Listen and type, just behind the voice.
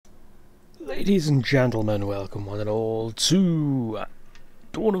Ladies and gentlemen, welcome one and all to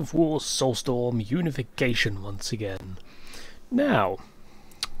Dawn of War Soulstorm Unification once again. Now,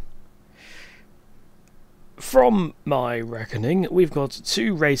 from my reckoning, we've got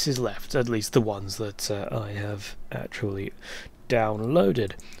two races left, at least the ones that I have actually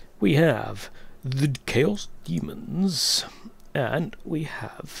downloaded. We have the Chaos Demons, and we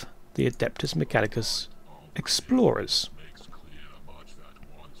have the Adeptus Mechanicus Explorers.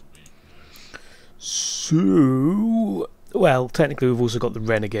 So, well, technically we've also got the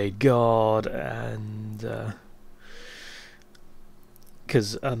Renegade Guard, and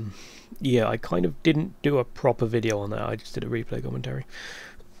because yeah, I kind of didn't do a proper video on that. I just did a replay commentary.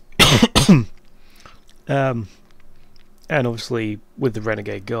 And obviously with the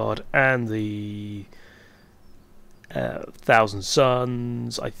Renegade Guard and the Thousand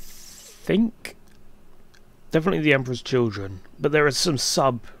Suns, I think definitely the Emperor's Children, but there are some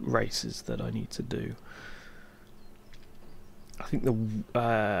sub-races that I need to do. I think the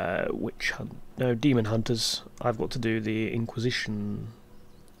Demon Hunters, I've got to do the Inquisition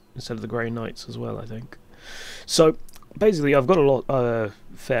instead of the Grey Knights as well, I think. So, basically I've got a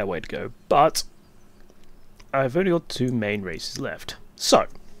fair way to go, but I've only got two main races left. So,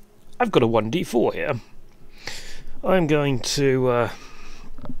 I've got a 1d4 here. I'm going to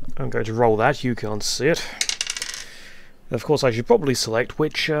roll that, you can't see it. Of course, I should probably select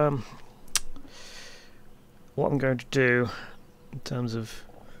which, what I'm going to do in terms of...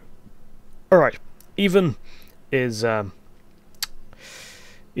 Alright, even is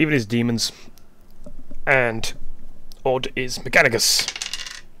Demons, and odd is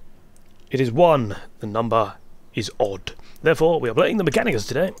Mechanicus. It is 1, the number is odd. Therefore, we are playing the Mechanicus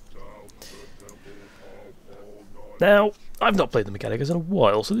today. Now, I've not played the Mechanicus in a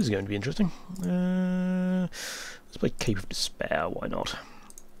while, so this is going to be interesting. Let's play Cape of Despair, why not?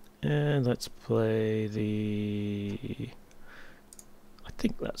 And let's play the... I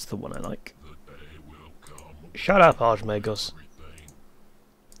think that's the one I like. Shut up, Archmagos.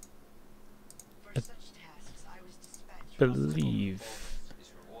 I believe...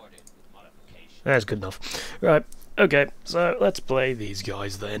 That's good enough. Right, okay, so let's play these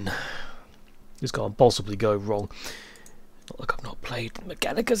guys then. This can't possibly go wrong. Not like I've not played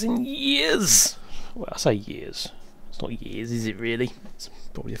Mechanicus in years! Well, I say years. It's not years, is it really? It's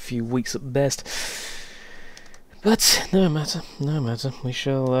probably a few weeks at best. But no matter, no matter. We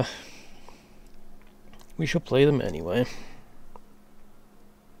shall play them anyway.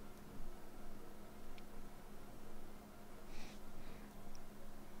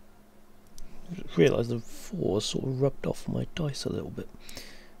 I just realised the 4 sort of rubbed off my dice a little bit,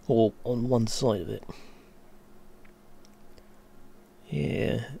 or on one side of it.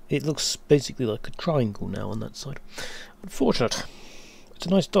 Yeah, it looks basically like a triangle now on that side. Unfortunate. It's a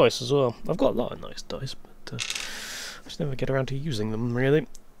nice dice as well. I've got a lot of nice dice, but I just never get around to using them, really.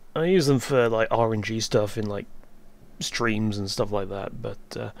 I use them for, like, RNG stuff in, like, streams and stuff like that,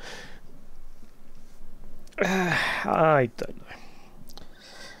 but I don't know. I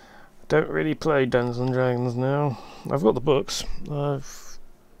don't really play Dungeons and Dragons now. I've got the books. I've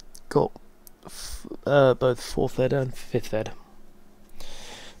got both 4th ed and 5th ed.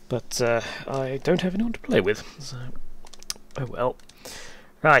 But I don't have anyone to play with, so oh well.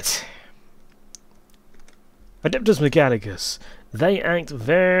 Right. Adeptus Mechanicus. They act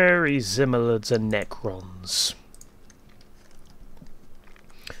very similar to Necrons.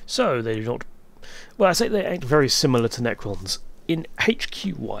 So they do not... Well, I say they act very similar to Necrons. In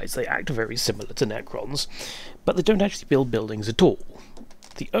HQ-wise, they act very similar to Necrons, but they don't actually build buildings at all.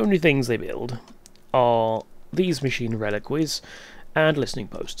 The only things they build are these machine reliquaries and listening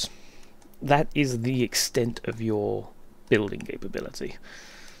posts. That is the extent of your building capability.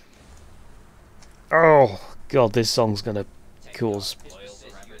 Oh god, this song's gonna cause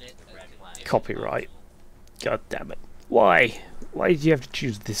copyright. God damn it. Why? Why did you have to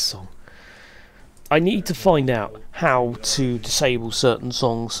choose this song? I need to find out how to disable certain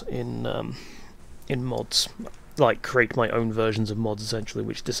songs in mods. Like, create my own versions of mods, essentially,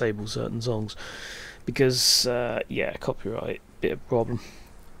 which disable certain songs. Because, yeah, copyright, bit of a problem.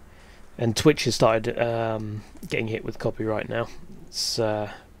 And Twitch has started getting hit with copyright now. It's,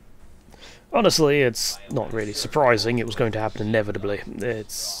 honestly, it's not really surprising. It was going to happen inevitably.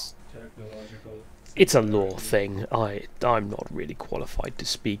 It's a law thing. I'm not really qualified to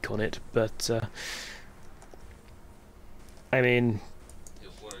speak on it, but I mean,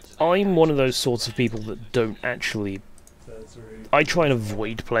 I'm one of those sorts of people that don't actually... I try and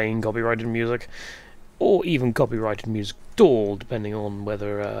avoid playing copyrighted music, or even copyrighted music at all, depending on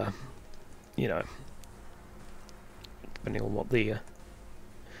whether, you know, depending on what the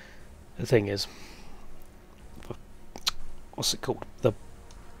the thing is, what's it called? The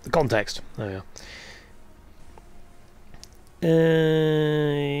context. There we are.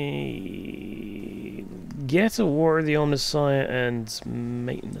 Get a War of the Omnissiah and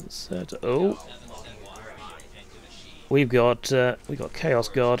maintenance set. Oh, we've got Chaos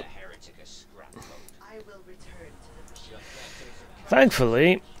God.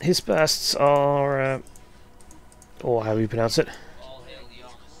 Thankfully, his pasts are, or how do you pronounce it?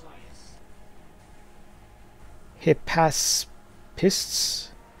 Hippaspists?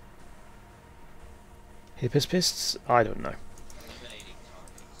 Hippaspists? I don't know.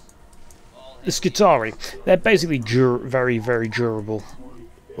 The Skitari. They're basically very, very durable.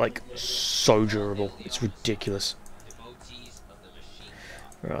 Like, so durable. It's ridiculous.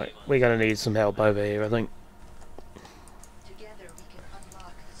 Right, we're going to need some help over here, I think.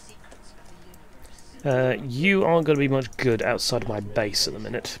 You aren't going to be much good outside of my base at the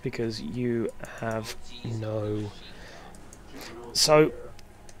minute, because you have no... So,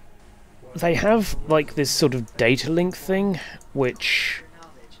 they have, like, this sort of data link thing, which...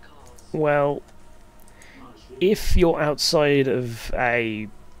 Well, if you're outside of a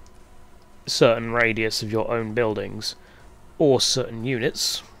certain radius of your own buildings, or certain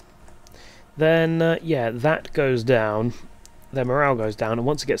units, then, yeah, that goes down, their morale goes down, and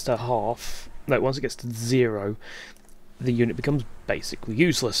once it gets to half, no, once it gets to 0, the unit becomes basically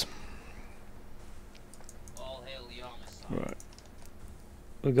useless. Right.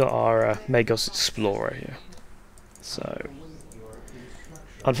 We've got our Magos Explorer here. So...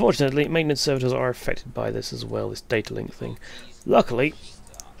 Unfortunately, maintenance servitors are affected by this as well, this data link thing. Luckily,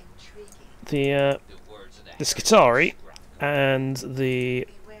 the Skitari and the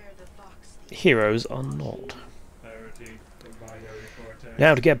heroes are not.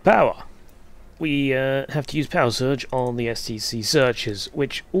 Now to get power, we have to use Power Surge on the STC searches,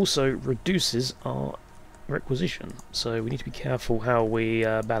 which also reduces our requisition, so we need to be careful how we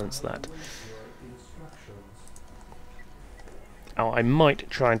balance that. Oh, I might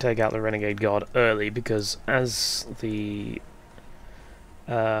try and take out the Renegade Guard early, because as the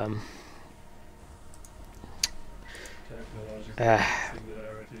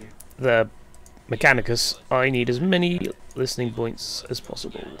Mechanicus, I need as many listening points as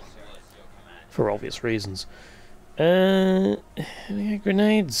possible, for obvious reasons. Yeah,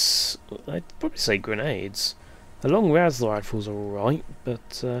 grenades. I'd probably say grenades. The long rifles are alright,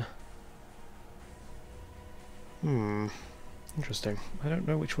 but interesting. I don't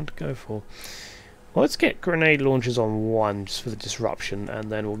know which one to go for. Well, let's get grenade launchers on one just for the disruption,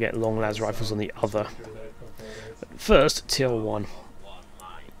 and then we'll get long rifles on the other. But first, tier 1.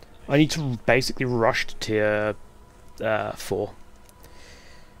 I need to basically rush to tier 4.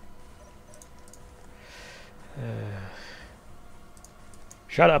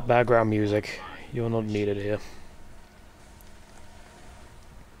 Shut up, background music. You're not needed here.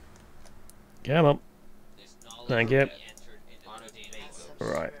 Come on. Thank you.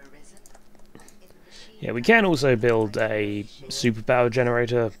 Right. Yeah, we can also build a superpower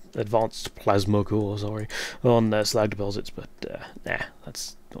generator, advanced plasma core, sorry, on slag deposits, but nah,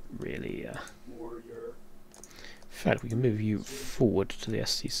 that's not really... In fact, we can move you forward to the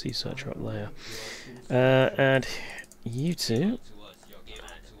STC searcher up there. And you two,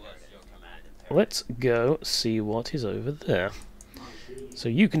 let's go see what is over there. So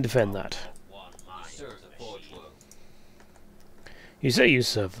you can defend that. You say you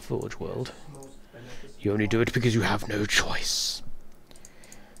serve the Forge World. You only do it because you have no choice.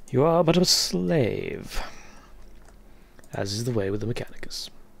 You are but a slave, as is the way with the Mechanicus.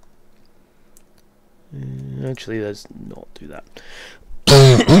 Actually, let's not do that.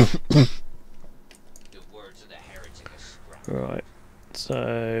 Right,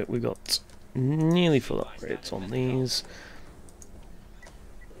 so we got nearly full upgrades on these.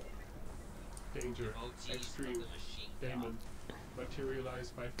 Danger. Extreme. Damon.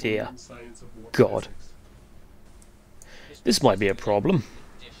 Materialized by Dear science of war God. physics. This might be a problem.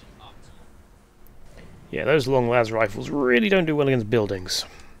 Yeah, those long las rifles really don't do well against buildings.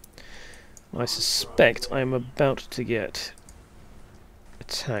 I suspect I am about to get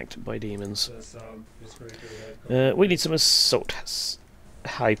attacked by demons. We need some assault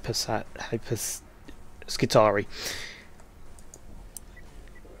Skitari.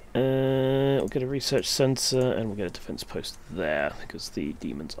 We'll get a research center and we'll get a defense post there because the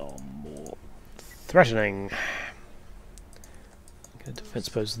demons are more threatening. Get a defense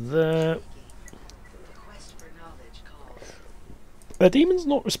post there. The demon's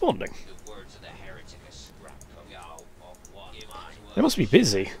not responding. They must be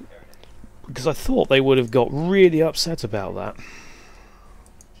busy, because I thought they would have got really upset about that.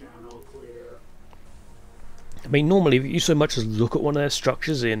 I mean, normally if you so much as look at one of their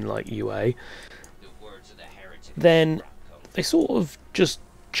structures in, like, UA, then they sort of just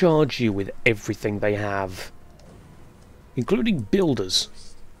charge you with everything they have, including builders.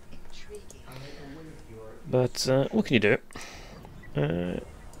 But what can you do?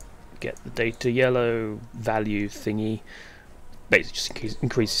 Get the data yellow value thingy. Basically just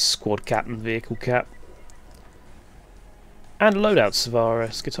increases squad cap and vehicle cap. And loadouts of our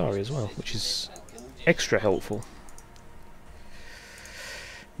Scutari as well, which is extra helpful.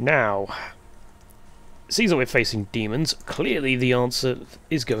 Now, seems that we're facing demons. Clearly the answer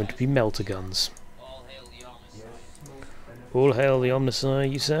is going to be melter guns. All hail the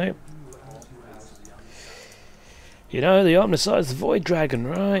Omnissiah, you say? You know, the Omnissiah is the Void Dragon,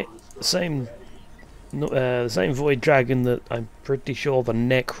 right? The same Void Dragon that I'm pretty sure the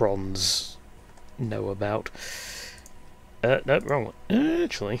Necrons know about. No, wrong one.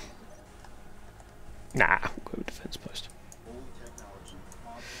 Actually. Nah, we'll go with defense post.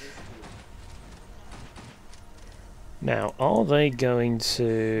 Now, are they going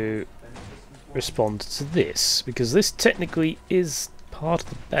to respond to this? Because this technically is part of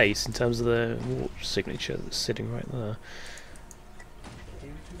the base in terms of the warp signature that's sitting right there.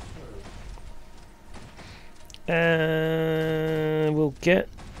 We'll get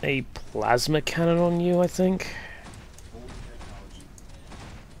a plasma cannon on you, I think.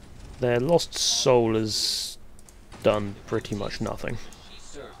 Their lost soul has done pretty much nothing.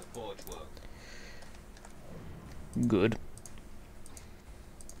 Good.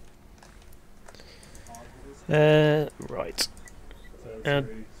 Right.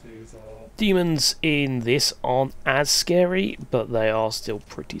 Demons in this aren't as scary, but they are still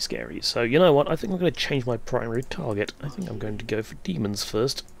pretty scary. So, you know what? I think I'm going to change my primary target. I think I'm going to go for demons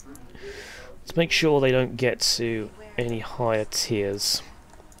first. Let's make sure they don't get to any higher tiers.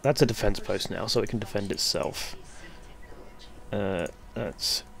 That's a defense post now, so it can defend itself.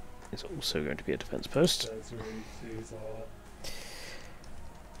 That's also going to be a defense post.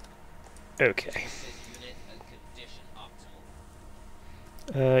 Okay.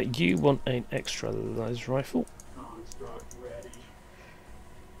 You want an extra laser rifle.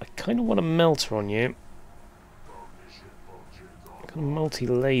 I kind of want a melter on you. Got a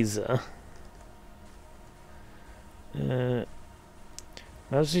multi-laser.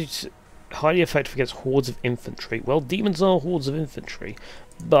 Highly effective against hordes of infantry. Well, demons are hordes of infantry,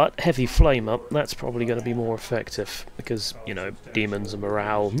 but heavy flame up, that's probably going to be more effective because, you know, demons and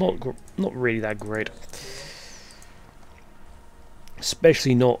morale not really that great.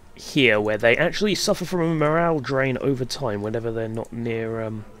 Especially not here, where they actually suffer from a morale drain over time whenever they're not near.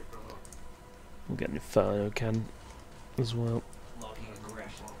 We'll get an Inferno can as well.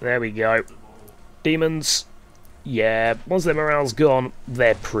 There we go. Demons. Yeah, once their morale's gone,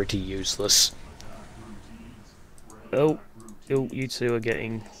 they're pretty useless. Oh, you two are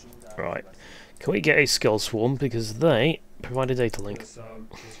getting... Right. Can we get a Skull Swarm, because they provide a data link.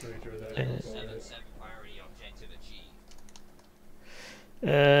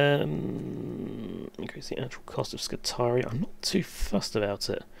 Increase the actual cost of Scutari. I'm not too fussed about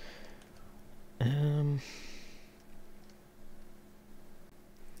it.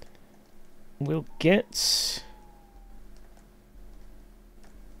 We'll get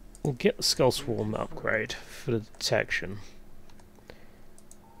the Skull Swarm upgrade for the detection.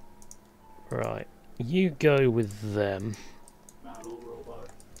 Right, you go with them.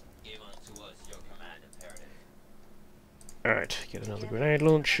 Alright, get another grenade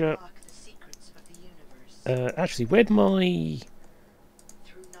launcher. Actually, where'd my...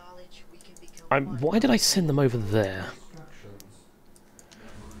 why did I send them over there?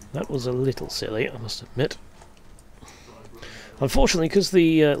 That was a little silly, I must admit. Unfortunately, because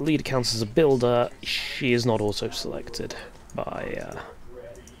the leader counts as a builder, she is not auto-selected by,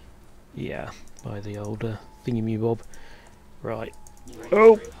 by the older thingy-me-bob. Right.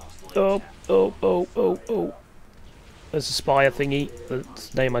 Oh! There's a spire thingy,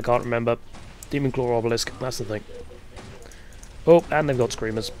 that's name I can't remember. Demon Claw Obelisk, that's the thing. Oh, and they've got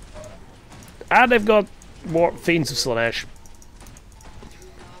Screamers. And they've got more Fiends of Slanesh.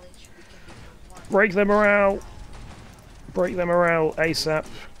 Break their morale! Break their morale ASAP.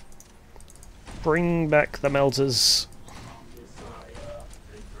 Bring back the melters.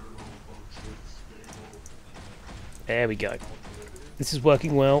 There we go. This is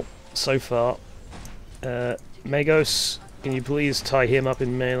working well so far. Magos, can you please tie him up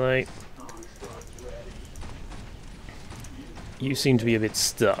in melee? You seem to be a bit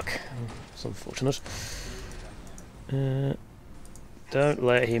stuck. It's unfortunate. Don't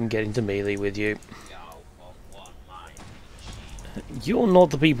let him get into melee with you. You're not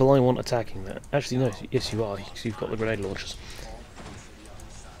the people I want attacking that. Actually, no. Yes, you are. Because you've got the grenade launchers.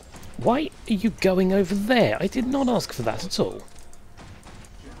 Why are you going over there? I did not ask for that at all.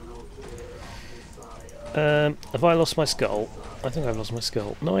 Have I lost my skull? I think I've lost my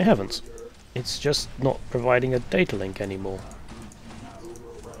skull. No, I haven't. It's just not providing a data link anymore.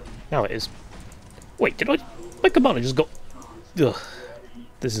 Now it is. Wait, did I... My commander just got... Ugh.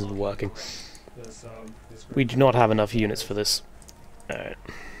 This isn't working. We do not have enough units for this. Alright.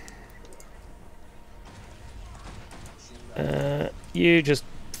 You just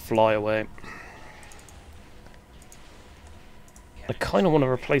fly away. I kind of want to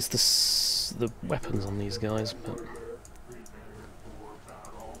replace the weapons on these guys, but...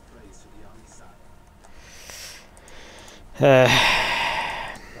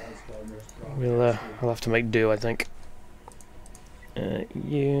 we'll have to make do, I think.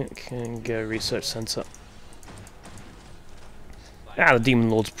 You can go research center. Ah, the Demon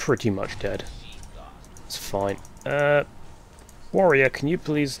Lord's pretty much dead. It's fine. Warrior, can you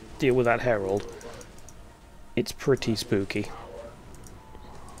please deal with that Herald? It's pretty spooky.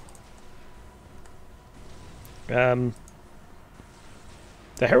 The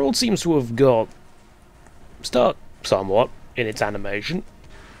Herald seems to have got stuck somewhat in its animation.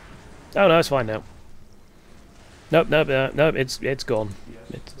 Oh no, it's fine now. Nope, it's gone.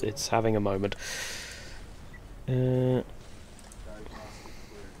 It's having a moment.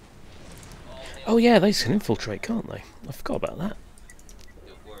 Oh yeah, they can infiltrate, can't they? I forgot about that.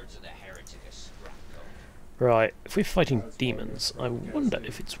 Right, if we're fighting demons, I wonder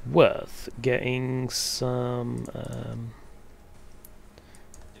if it's worth getting some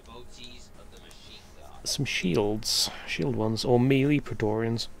shields, shield ones, or melee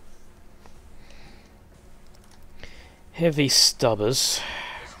Praetorians. Heavy stubbers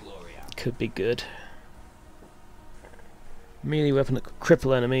could be good. Melee weapon that could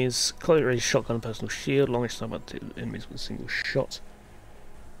cripple enemies. Close range shotgun and personal shield. Longish time up to enemies with a single shot.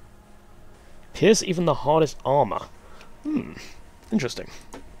 Pierce even the hardest armor. Interesting.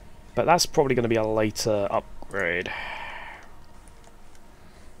 But that's probably going to be a later upgrade.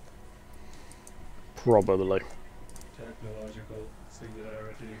 Probably. Technological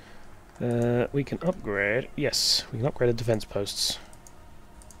singularity. We can upgrade. Yes, we can upgrade the defense posts.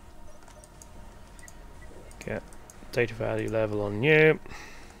 Get data value level on you.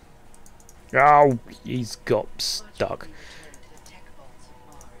 Oh, he's got stuck.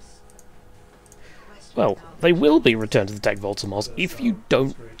 Well, they will be returned to the tech vaults of Mars if you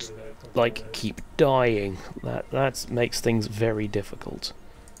don't, like, keep dying. That makes things very difficult.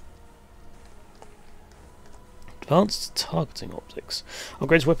 Advanced targeting optics.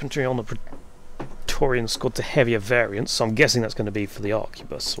 Upgrades weaponry on the Praetorian squad to heavier variants, so I'm guessing that's going to be for the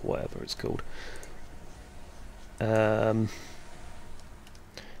Arquebus, or whatever it's called.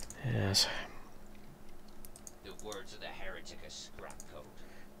 Yes.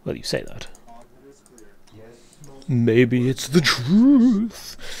 Well, you say that. Maybe it's the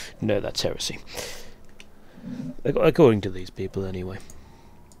truth. No, that's heresy. According to these people, anyway.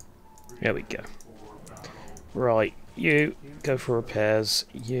 There we go. Right, you go for repairs.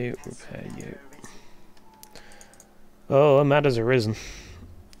 You repair you. Oh, a matter's arisen.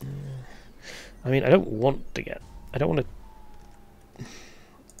 I mean, I don't want to get. I don't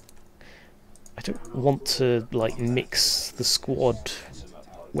want to like mix the squad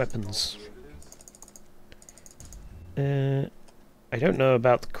weapons. I don't know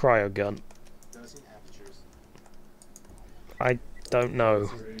about the cryo gun. I don't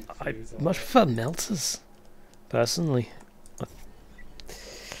know. I much prefer melters, personally.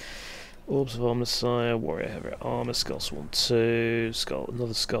 Orbs of Omnissiah, Warrior Heavy Armor, Skull Swarm 2,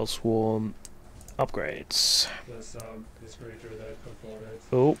 another Skull Swarm. Upgrades.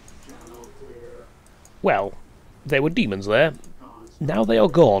 Oh. Well, there were demons there. Now they are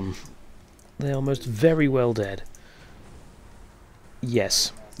gone. They are most very well dead.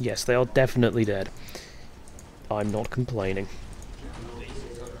 Yes. Yes, they are definitely dead. I'm not complaining.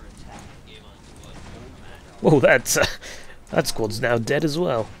 Oh, that squad's now dead as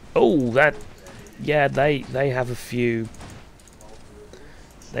well. Oh, that... Yeah, they have a few...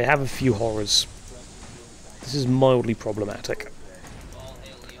 They have a few horrors. This is mildly problematic.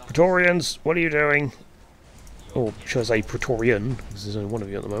 Praetorians, what are you doing? Or should I say Praetorian, because there's only one of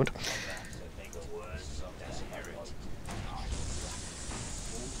you at the moment.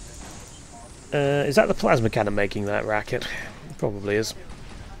 Is that the plasma cannon making that racket? It probably is.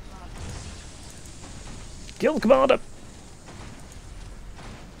 Kill the commander!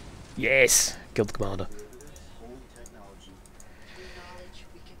 Yes! Killed the commander.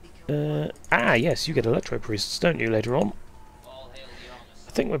 Yes, you get electro priests, don't you, later on?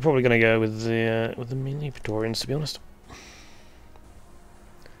 I think we're probably going to go with the melee Praetorians, to be honest.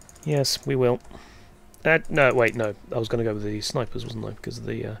 Yes, we will. No, wait, no. I was going to go with the snipers, wasn't I? Because of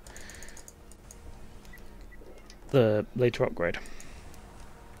the later upgrade.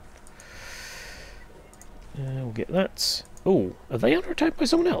 We'll get that. Oh, are they under attack by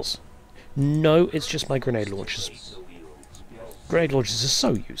someone else? No, it's just my grenade launchers. Grenade launchers are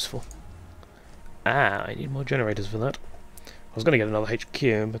so useful. Ah, I need more generators for that. I was going to get another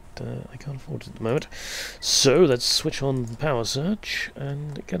HQ, but I can't afford it at the moment. So let's switch on the power surge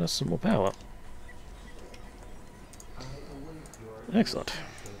and get us some more power. Excellent.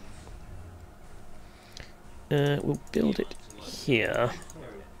 We'll build it here.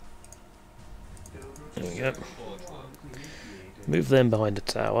 There we go. Move them behind the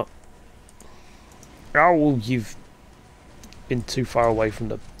tower. Oh, you've been too far away from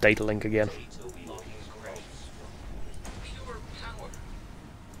the data link again.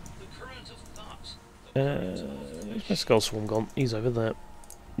 Where's my Skull Swarm gone? He's over there.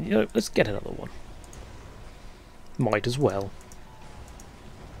 You know, let's get another one. Might as well.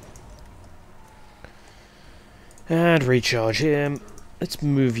 And recharge him. Let's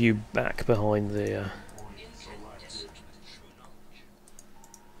move you back behind the...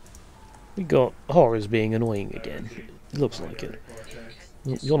 We got horrors being annoying again. It looks like it.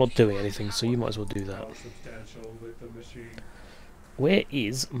 You're not doing anything, so you might as well do that. Where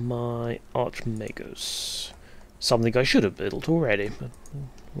is my Archmagos? Something I should have built already, but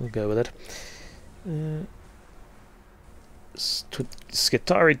we'll go with it.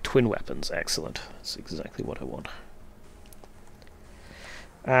 Skitarii twin weapons, excellent. That's exactly what I want.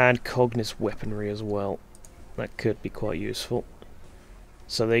 And Cognis weaponry as well. That could be quite useful.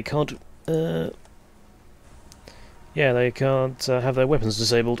 So they can't... yeah, they can't have their weapons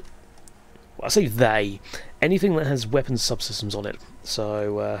disabled. Well, I say they. Anything that has weapons subsystems on it.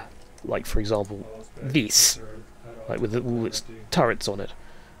 So, like for example, this. Like with all its turrets on it.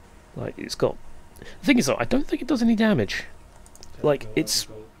 Like, it's got... The thing is though, I don't think it does any damage. Like, it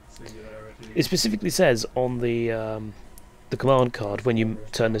specifically says on the command card, when you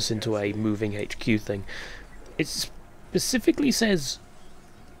turn this into a moving HQ thing, it specifically says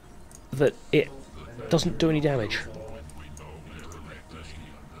that it doesn't do any damage.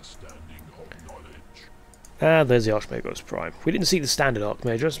 Ah, there's the Archmagos Prime. We didn't see the standard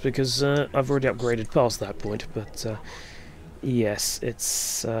Archmagos because I've already upgraded past that point, but yes,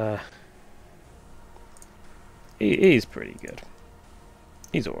 it's he is pretty good.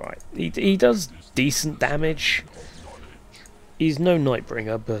 He's alright. He does decent damage. He's no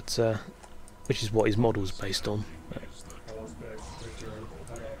Nightbringer, but which is what his model's based on.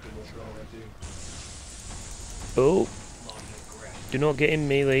 Oh, do not get in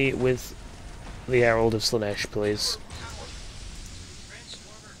melee with the Herald of Slanesh, please.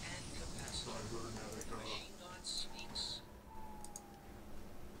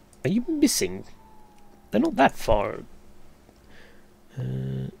 Are you missing? They're not that far.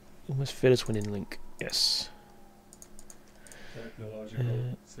 Almost fit us when in link. Yes.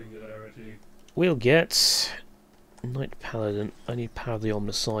 We'll get Knight Paladin. I need power of the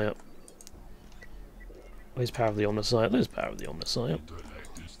Omnissiah. Where's power of the Omnissiah? There's power of the Omnissiah.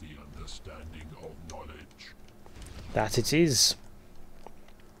 That it is.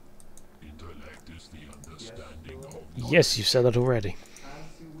 Yes, you said that already.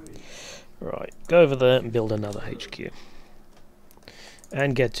 Right, go over there and build another HQ.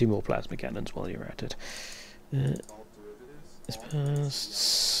 And get 2 more plasma cannons while you're at it. This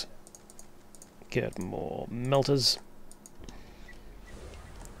pasts. Get more melters.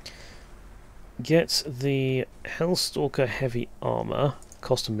 Get the Hellstalker heavy armor.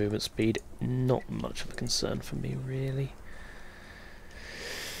 Cost of movement speed, not much of a concern for me, really.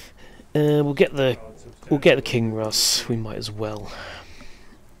 We'll get the King Russ. We might as well.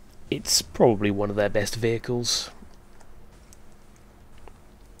 It's probably one of their best vehicles.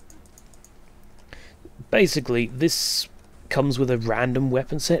 Basically, this comes with a random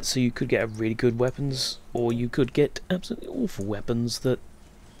weapon set, so you could get really good weapons, or you could get absolutely awful weapons that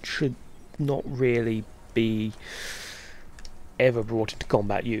should not really be ever brought into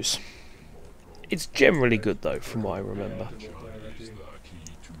combat use. It's generally good though, from what I remember.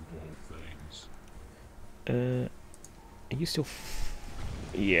 Are you still...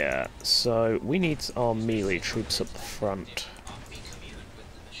 yeah, so we need our melee troops up the front.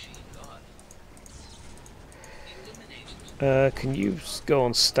 Can you go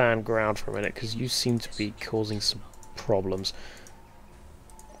on stand ground for a minute, because you seem to be causing some problems.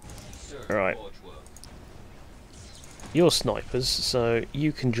 Alright. You're snipers, so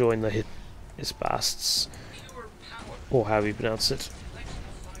you can join the Hisbasts, or however you pronounce it.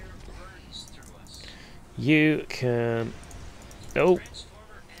 You can... Oh!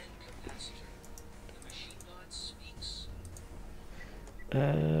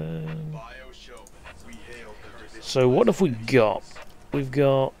 So what have we got? We've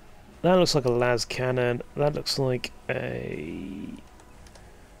got... That looks like a las cannon. That looks like a...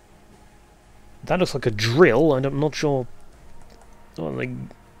 That looks like a drill, and I'm not sure... Well, like, I'm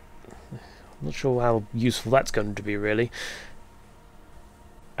not sure how useful that's going to be, really.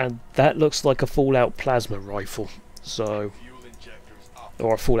 And that looks like a Fallout plasma rifle. So...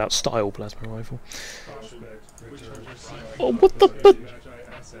 Or a Fallout style plasma rifle. Oh, what the...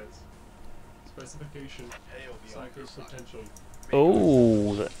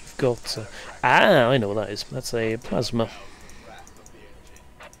 Oh, they've got... I know what that is. That's a plasma.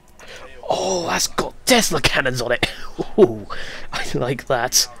 Oh, that's got Tesla cannons on it. Ooh, I like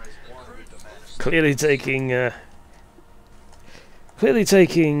that. Clearly taking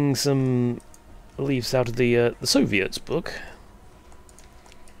some leaves out of the Soviets book.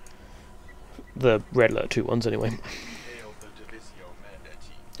 The Red Alert 2 ones, anyway.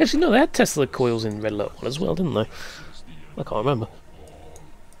 Actually, no, they had Tesla coils in Red Alert 1 as well, didn't they? I can't remember.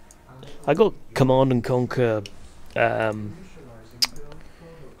 I got Command and Conquer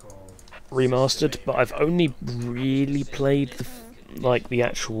remastered, but I've only really played the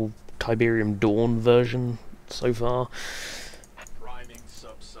actual Tiberium Dawn version so far.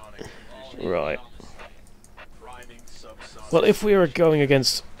 Right. Well, if we are going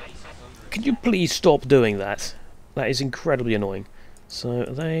against... Could you please stop doing that? That is incredibly annoying. So, are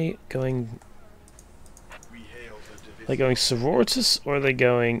they going... Are they going Sororitas, or are they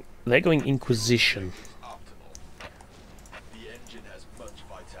going... They're going Inquisition.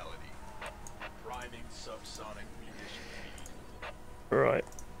 Right.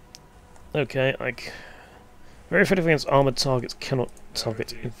 Okay, very effective against armored targets, cannot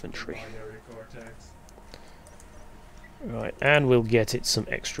target infantry. Right, and we'll get it some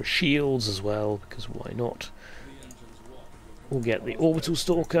extra shields as well, because why not? We'll get the Orbital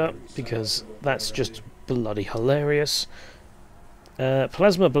Stalker, because that's just bloody hilarious.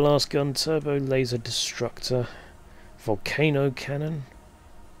 Plasma Blast Gun, Turbo Laser Destructor, Volcano Cannon.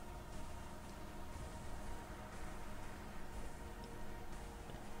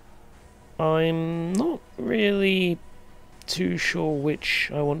 I'm not really too sure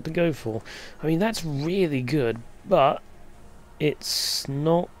which I want to go for. I mean, that's really good, but it's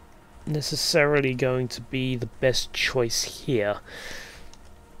not necessarily going to be the best choice here.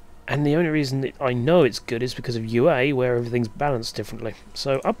 And the only reason that I know it's good is because of UA, where everything's balanced differently.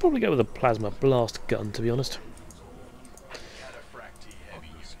 So I'll probably go with a Plasma Blast Gun, to be honest.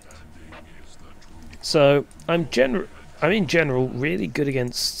 So I'm in general really good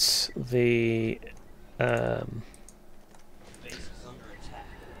against the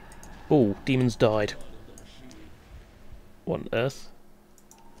oh, demons died. What on earth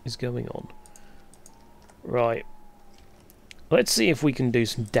is going on? Right. Let's see if we can do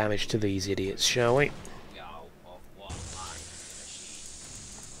some damage to these idiots, shall we?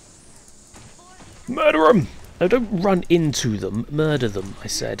 Murder them! No, don't run into them. Murder them, I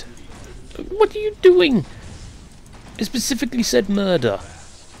said. What are you doing? It specifically said murder.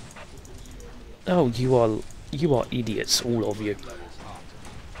 Oh, you are idiots, all of you.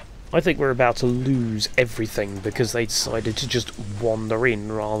 I think we're about to lose everything because they decided to just wander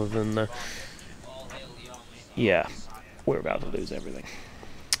in rather than... yeah, we're about to lose everything.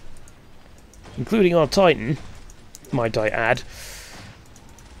 Including our Titan, might I add.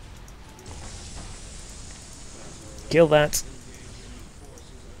 Kill that.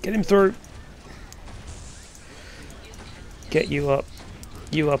 Get him through. Get you up.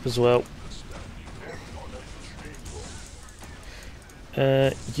 You up as well.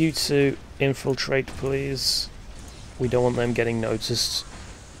 You two infiltrate, please. We don't want them getting noticed.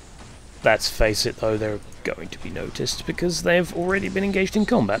 Let's face it, though, they're going to be noticed because they've already been engaged in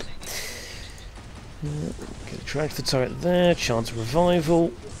combat. Get a transfer turret there. Chance of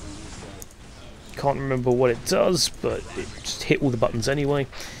revival. Can't remember what it does, but it just hit all the buttons anyway.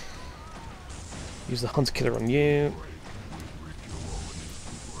 Use the Hunter Killer on you.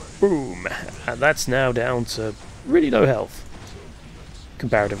 Boom! And that's now down to really low health.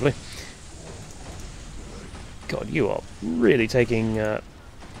 Comparatively. God, you are really taking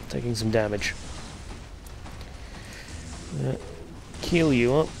some damage. Heal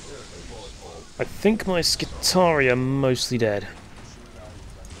you up. I think my Skitarii are mostly dead.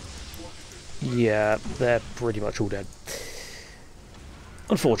 Yeah, they're pretty much all dead.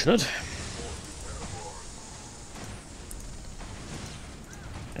 Unfortunate.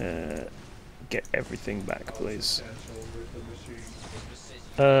 Get everything back, please.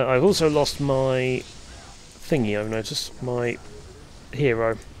 I've also lost my thingy I've noticed. My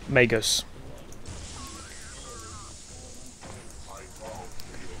hero, Magos.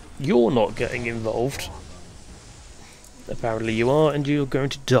 You're not getting involved. Apparently you are, and you're going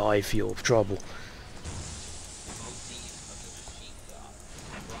to die for your trouble.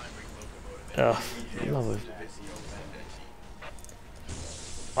 Love it.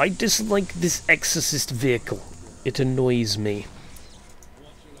 I dislike this exorcist vehicle. It annoys me.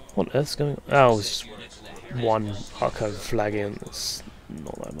 What on earth's going on? Oh, it's just one Archo-Flagian. It's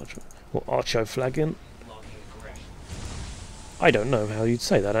not that much. What, Archo-Flagian? I don't know how you'd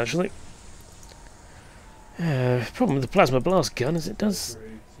say that, actually. Problem with the plasma blast gun is it does...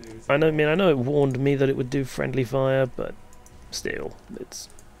 I know it warned me that it would do friendly fire, but still,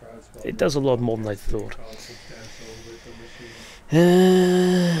 it does a lot more than I thought.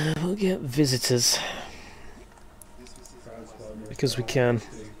 We'll get visitors. Because we can.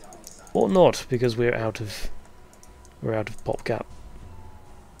 Or not, because we're out of PopCap.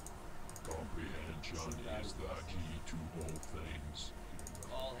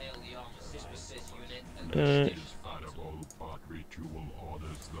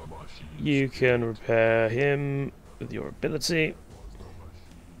 You can repair him with your ability.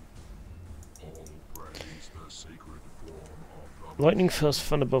 Lightning First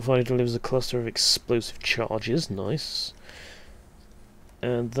Thunderbolt Fire delivers a cluster of explosive charges. Nice.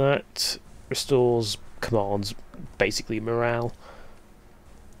 And that restores commands, basically morale.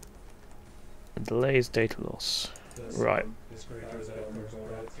 And delays data loss. Right.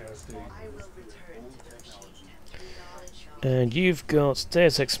 And you've got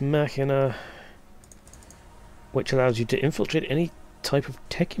Deus Ex Machina, which allows you to infiltrate any type of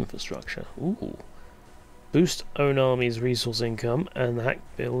tech infrastructure. Ooh. Boost own army's resource income, and the hack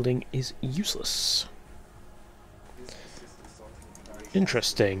building is useless.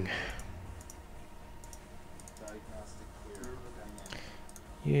 Interesting.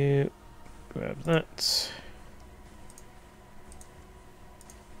 You grab that.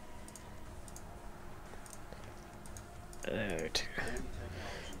 Right.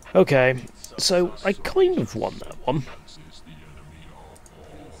 Okay, so I kind of won that one.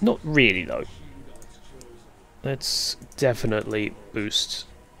 Not really, though. Let's definitely boost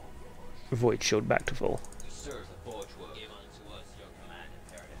Void Shield back to full.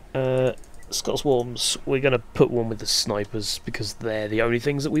 Scott's Swarms, we're going to put one with the snipers because they're the only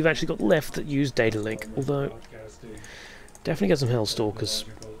things that we've actually got left that use data link. Although, definitely get some Hellstalkers.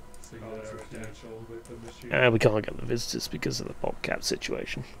 We can't get the visitors because of the PopCap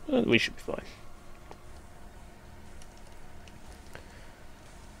situation. We should be fine.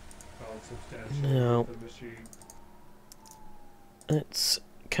 Now,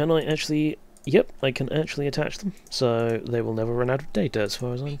 can I actually... Yep, I can actually attach them, so they will never run out of data as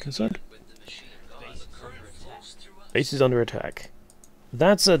far as I'm concerned. Base is under attack.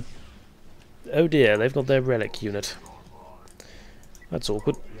 That's a... Oh dear, they've got their relic unit. That's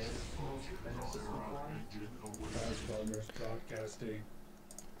awkward.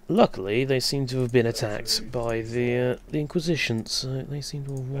 Luckily, they seem to have been attacked by the Inquisition, so they seem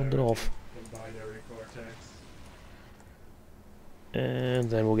to have wandered off. And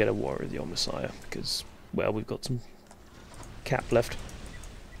then we'll get a Warrior of the Omnissiah, because, well, we've got some cap left.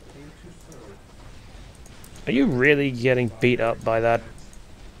 Are you really getting beat up by that?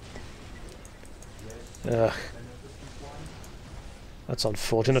 That's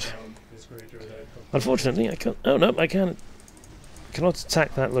unfortunate. Unfortunately, I can't... Oh, no, I can't... cannot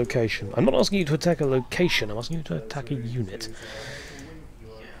attack that location. I'm not asking you to attack a location, I'm asking you to attack a unit.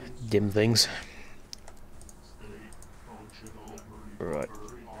 Dim things. Right.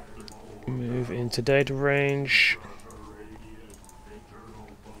 Move into data range.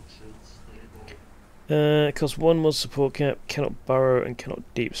 Cost 1 more support cap, cannot burrow and cannot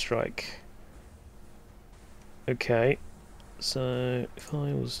deep strike. Okay. So, if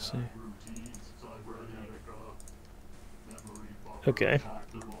I was to... Okay.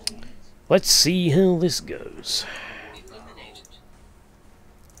 Let's see how this goes.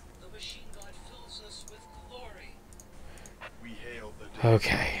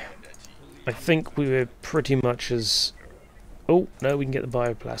 Okay. I think we were pretty much as... Oh, no, we can get the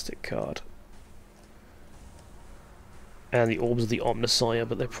bioplastic card. And the orbs of the Omnissiah,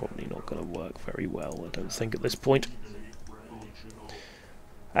 but they're probably not going to work very well, I don't think, at this point.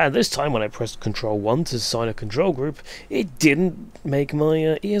 And this time when I pressed Control 1 to assign a control group, it didn't make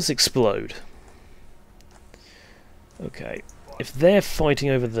my ears explode. Okay, if they're fighting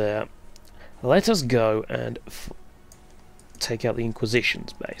over there, let us go and take out the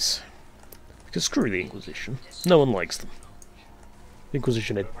Inquisition's base. Because screw the Inquisition, no one likes them. The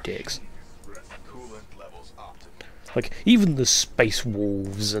Inquisition are dicks. Like, even the Space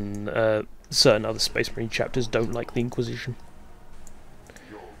Wolves and certain other Space Marine chapters don't like the Inquisition.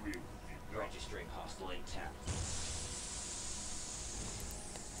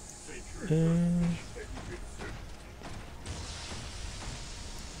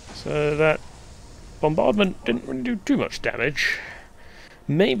 So that bombardment didn't really do too much damage.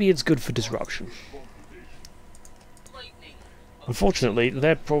 Maybe it's good for disruption. Unfortunately,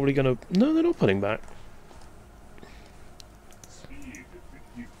 they're probably going to... No, they're not putting back.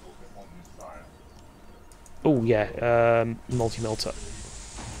 Oh, yeah, multi-melter.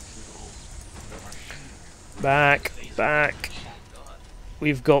 Back, back.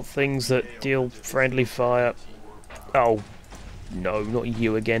 We've got things that deal friendly fire. Oh, no, not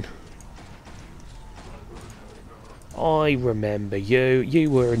you again. I remember you. You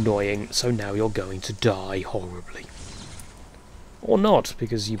were annoying, so now you're going to die horribly. Or not,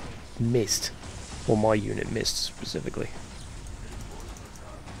 because you missed. Or my unit missed, specifically.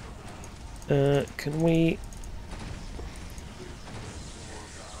 Can we...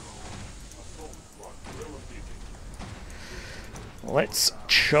 Let's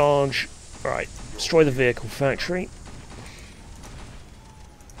charge... Right, destroy the vehicle factory.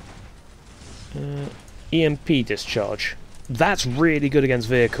 EMP discharge. That's really good against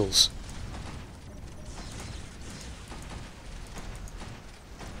vehicles.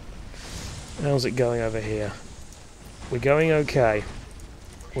 How's it going over here? We're going okay.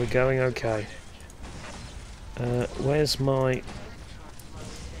 We're going okay. Where's my...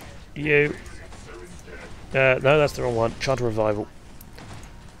 You? No, that's the wrong one. Charter Revival.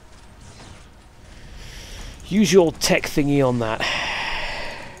 Use your tech thingy on that.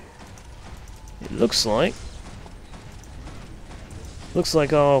 It looks like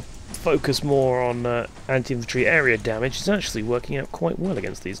our focus more on anti-infantry area damage is actually working out quite well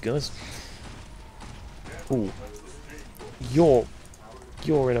against these guys. Ooh, you're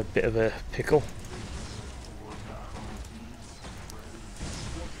in a bit of a pickle.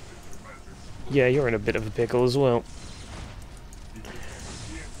 Yeah, you're in a bit of a pickle as well.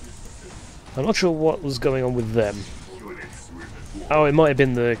 I'm not sure what was going on with them. Oh, it might have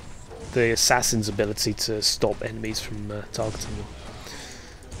been the assassin's ability to stop enemies from targeting them.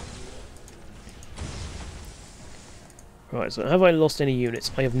 Right, so have I lost any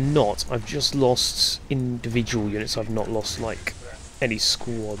units? I have not. I've just lost individual units. I've not lost, like, any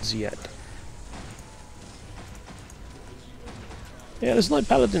squads yet. Yeah, this Knight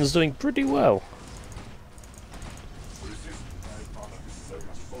Paladin's doing pretty well.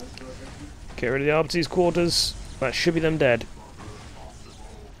 Get rid of the Arbites quarters. That should be them dead.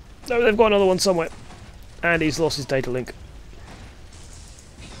 No, they've got another one somewhere. And he's lost his data link.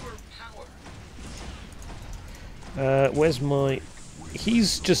 Where's my...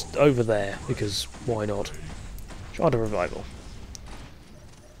 He's just over there, because why not? Charter Revival.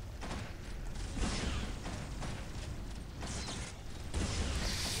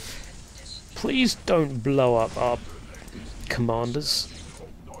 Please don't blow up our commanders.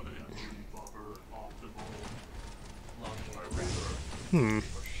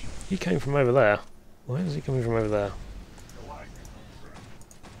 He came from over there. Why is he coming from over there?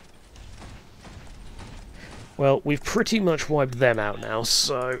 Well, we've pretty much wiped them out now,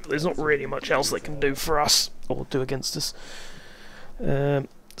 so there's not really much else they can do for us, or do against us. So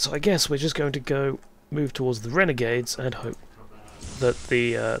I guess we're just going to move towards the Renegades and hope that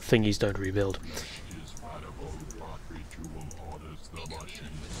the thingies don't rebuild.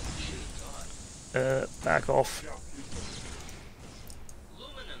 Back off.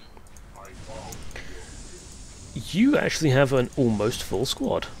 You actually have an almost full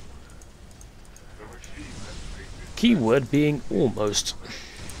squad. Keyword being almost.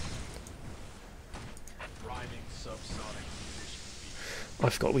 I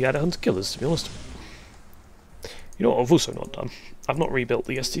forgot we had hunter killers, to be honest. You know what I've also not done? I've not rebuilt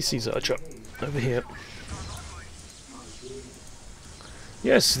the STC Zercher over here.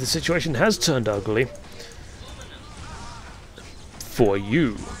 Yes, the situation has turned ugly. For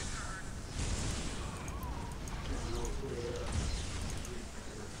you.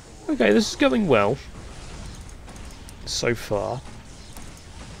 Okay, this is going well. So far.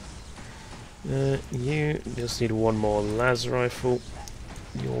 You just need one more las rifle.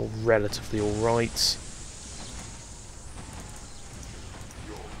 You're relatively alright.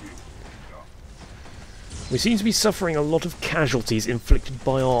 We seem to be suffering a lot of casualties inflicted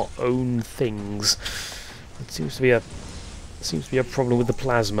by our own things. It seems to be a problem with the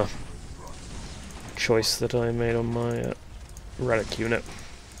plasma choice that I made on my relic unit.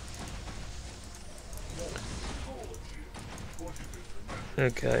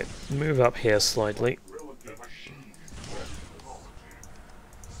 Okay, move up here slightly.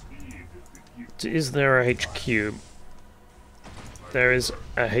 Is there a HQ? There is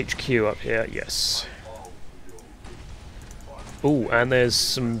a HQ up here, yes. Oh, and there's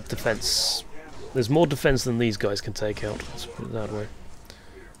some defense. There's more defense than these guys can take out, let's put it that way.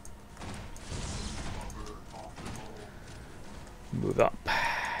 Move up.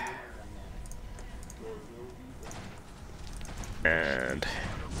 And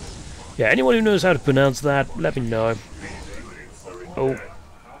yeah, anyone who knows how to pronounce that, let me know. Oh,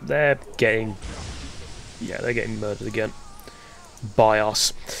 they're getting murdered again by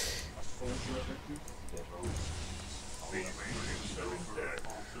us.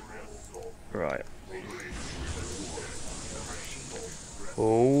 Right.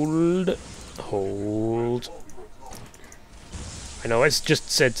 Hold. I know it's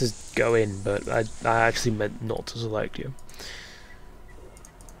just said to go in, but I actually meant not to select you.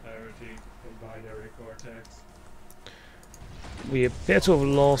 We appear to have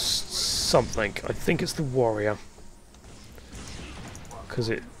lost something. I think it's the warrior. Because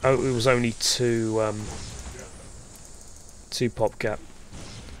it was only two pop cap.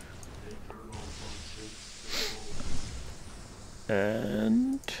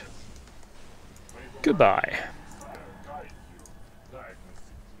 And goodbye.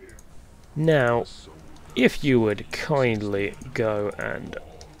 Now, if you would kindly go and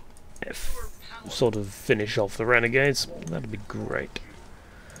sort of finish off the renegades, that'd be great.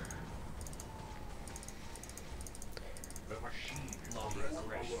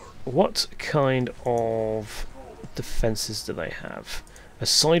 What kind of defenses do they have?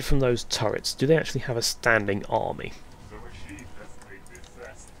 Aside from those turrets, do they actually have a standing army?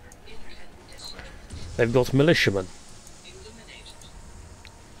 They've got militiamen.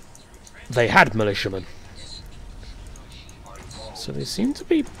 They had militiamen. So they seem to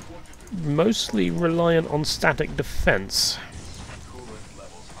be mostly reliant on static defense.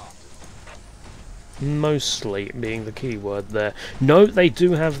 Mostly being the key word there. No, they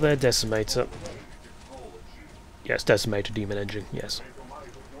do have their decimator. Yes, decimator demon engine, yes.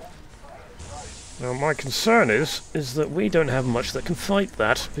 Now my concern is that we don't have much that can fight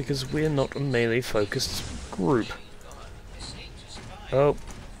that, because we're not a melee focused group. Oh.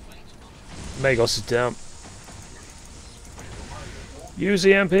 Magos is down. Use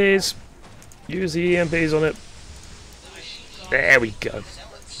the EMPs! Use the EMPs on it. There we go.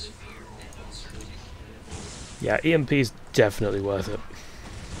 Yeah, EMP's definitely worth it.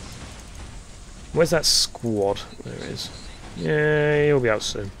 Where's that squad? There it is. Yeah, you'll be out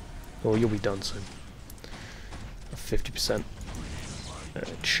soon. Or you'll be done soon. 50%.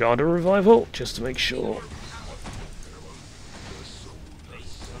 Charter revival, just to make sure.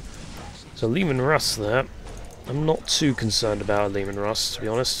 So Lehman Russ there. I'm not too concerned about Lehman Russ, to be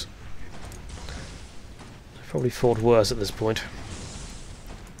honest. I've probably fought worse at this point.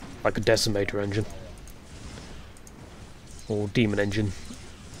 Like a decimator engine. Or demon engine.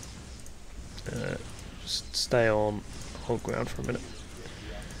 Just stay on hold ground for a minute.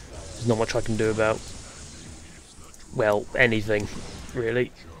 There's not much I can do about, well, anything,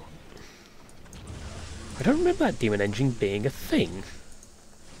 really. I don't remember that demon engine being a thing.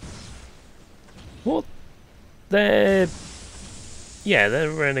 What? They're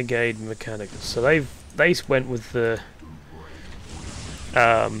Renegade Mechanicus. So they went with the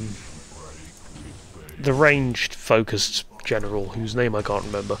ranged focused general, whose name I can't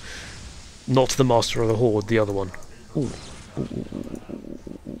remember. Not the Master of the Horde, the other one. Ooh.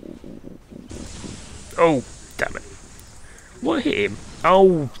 Oh, damn it. What hit him?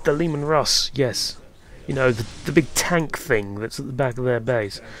 Oh, the Lehman Russ, yes. You know, the big tank thing that's at the back of their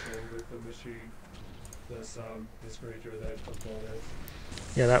base.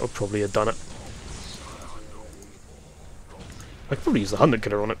 Yeah, that would probably have done it. I could probably use the Hunter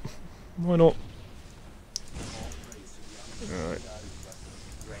Killer on it. Why not? Alright.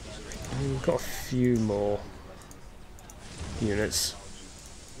 We've got a few more units.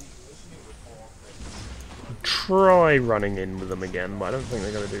 Try running in with them again, but I don't think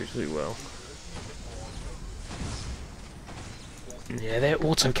they're going to do too well. Yeah, their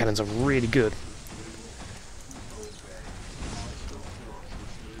autocannons are really good.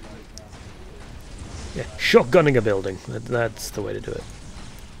 Yeah, shotgunning a building. That's the way to do it.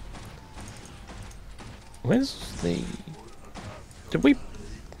 Where's the... Did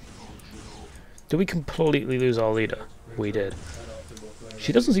we completely lose our leader? We did.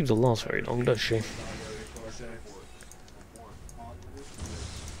 She doesn't seem to last very long, does she?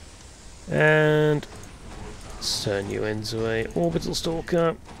 And let's turn you into a orbital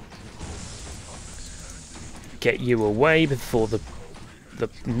stalker. Get you away before the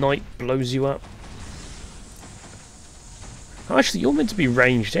night blows you up. Actually, you're meant to be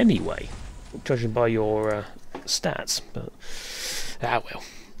ranged anyway. judging by your stats, but ah well.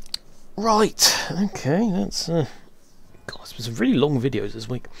 Right, okay, that's God, it's been some really long videos this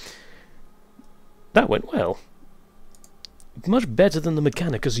week. That went well. Much better than the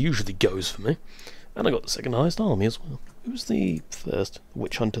Mechanicus usually goes for me. And I got the second highest army as well. Who was the first?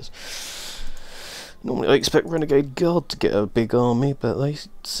 Witch Hunters. Normally I expect Renegade Guard to get a big army, but they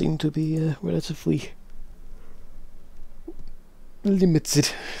seem to be relatively limited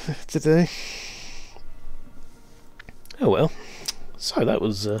today. Oh well. So that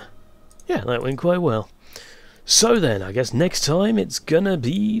was, yeah, that went quite well. So then, I guess next time it's gonna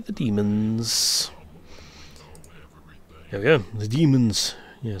be the demons. There we go, the demons,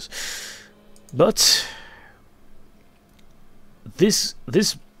 yes. But this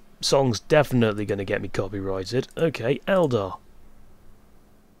song's definitely gonna get me copyrighted. Okay, Eldar.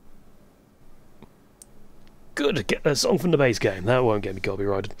 Good, get that song from the base game. That won't get me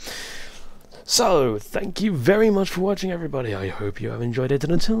copyrighted. So, thank you very much for watching, everybody. I hope you have enjoyed it,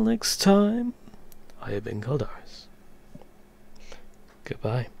 and until next time, I have been Caldaris.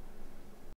 Goodbye.